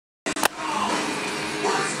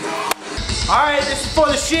Alright, this is for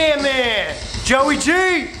the Sham Man. Joey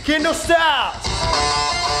G, Kindle style.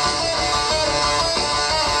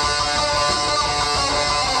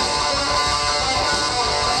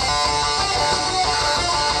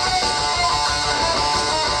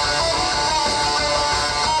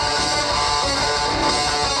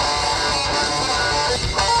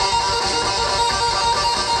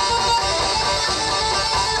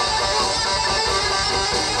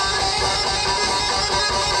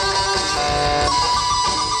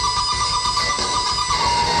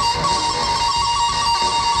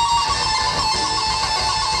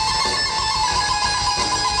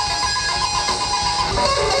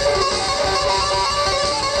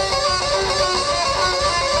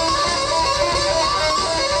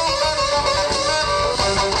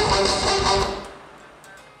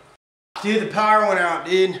 Dude, the power went out,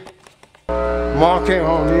 dude. Mom came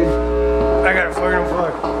home, dude. I got a fucking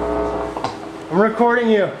unplug. I'm recording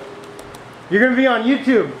you. You're gonna be on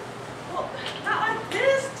YouTube. Well, not like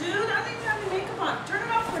this, dude. I don't even have any makeup on. Turn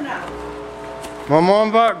it off for now. My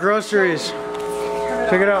mom bought groceries.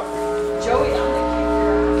 Pick it up. Joey, I'm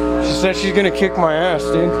gonna kick your ass. She said she's gonna kick my ass,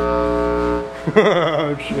 dude.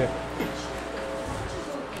 Oh shit.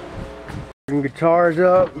 Guitars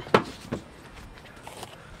up.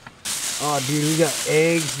 Oh, dude, we got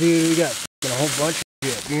eggs, dude. We got a whole bunch of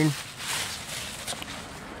shit, dude.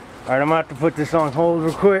 Alright, I'm gonna have to put this on hold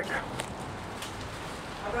real quick.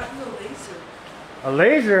 I brought you a laser. A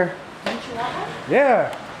laser? Don't you want one?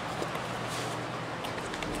 Yeah.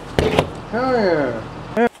 Hell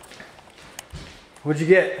yeah. What'd you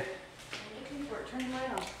get? I'm looking for it. Turn the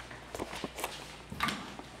light on.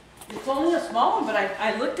 It's only a small one, but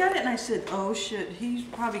I looked at it and I said, oh shit, he's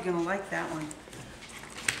probably gonna like that one.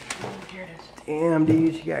 Oh, here it is. Damn,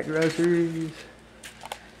 dude, she got groceries.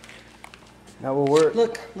 That will work.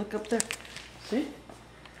 Look up there. See?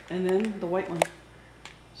 And then the white one.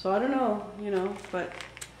 So I don't know, you know, but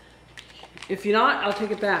if you're not, I'll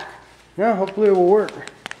take it back. Yeah, hopefully it will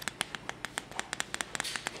work.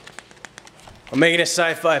 I'm making a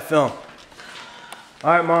sci-fi film.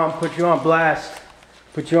 Alright, Mom, put you on blast.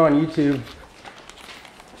 Put you on YouTube.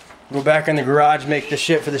 Go back in the garage, make the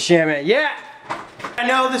shit for the Sham Man. Yeah! I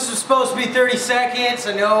know this was supposed to be 30 seconds.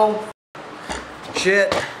 I know.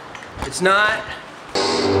 Shit. It's not.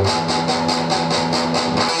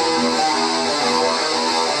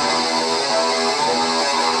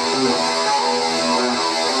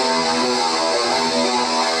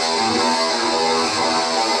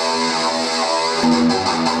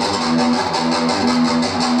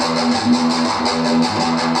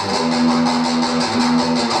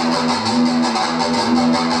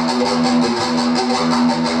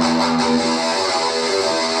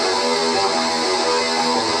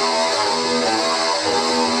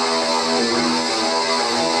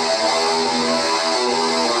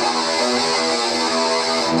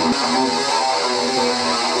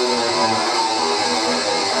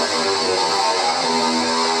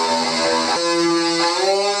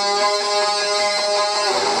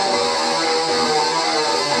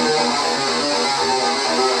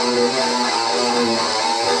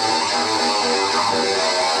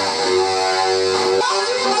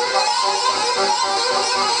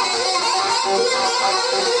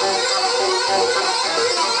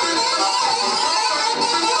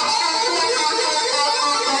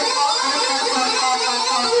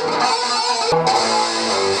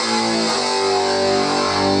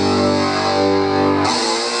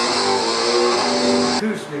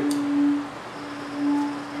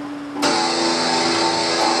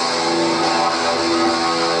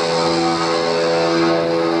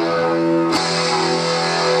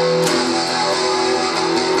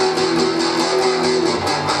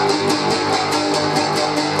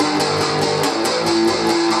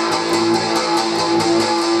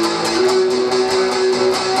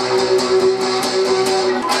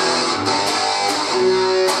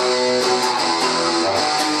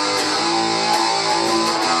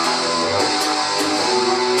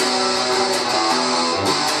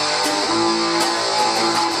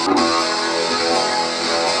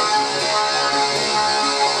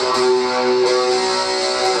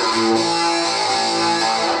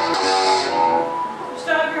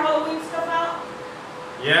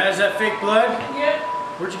 Yeah, is that fake blood? Yep.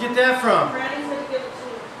 Where'd you get that from? Granny said to give it to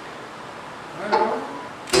you. I don't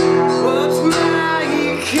know. What's my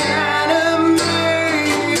kind of me?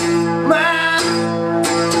 My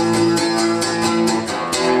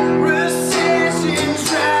recession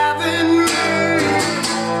driving me.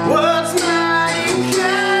 What's my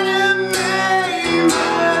kind of me?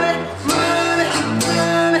 Money, money,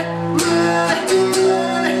 money, money,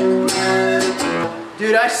 money, money. Dude,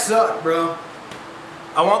 Dude, I suck, bro.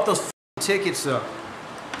 I want those tickets though.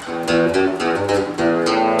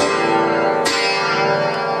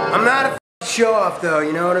 I'm not a show off though,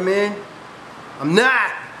 you know what I mean? I'm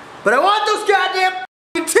not. But I want those goddamn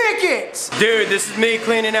tickets! Dude, this is me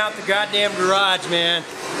cleaning out the goddamn garage, man.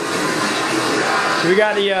 We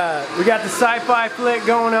got the sci-fi flick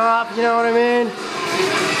going off, you know what I mean?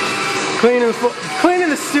 Cleaning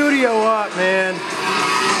the studio up, man.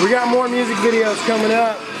 We got more music videos coming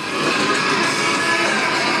up.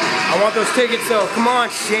 I want those tickets though. Come on,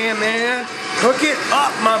 Sham, man. Hook it up,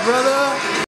 my brother.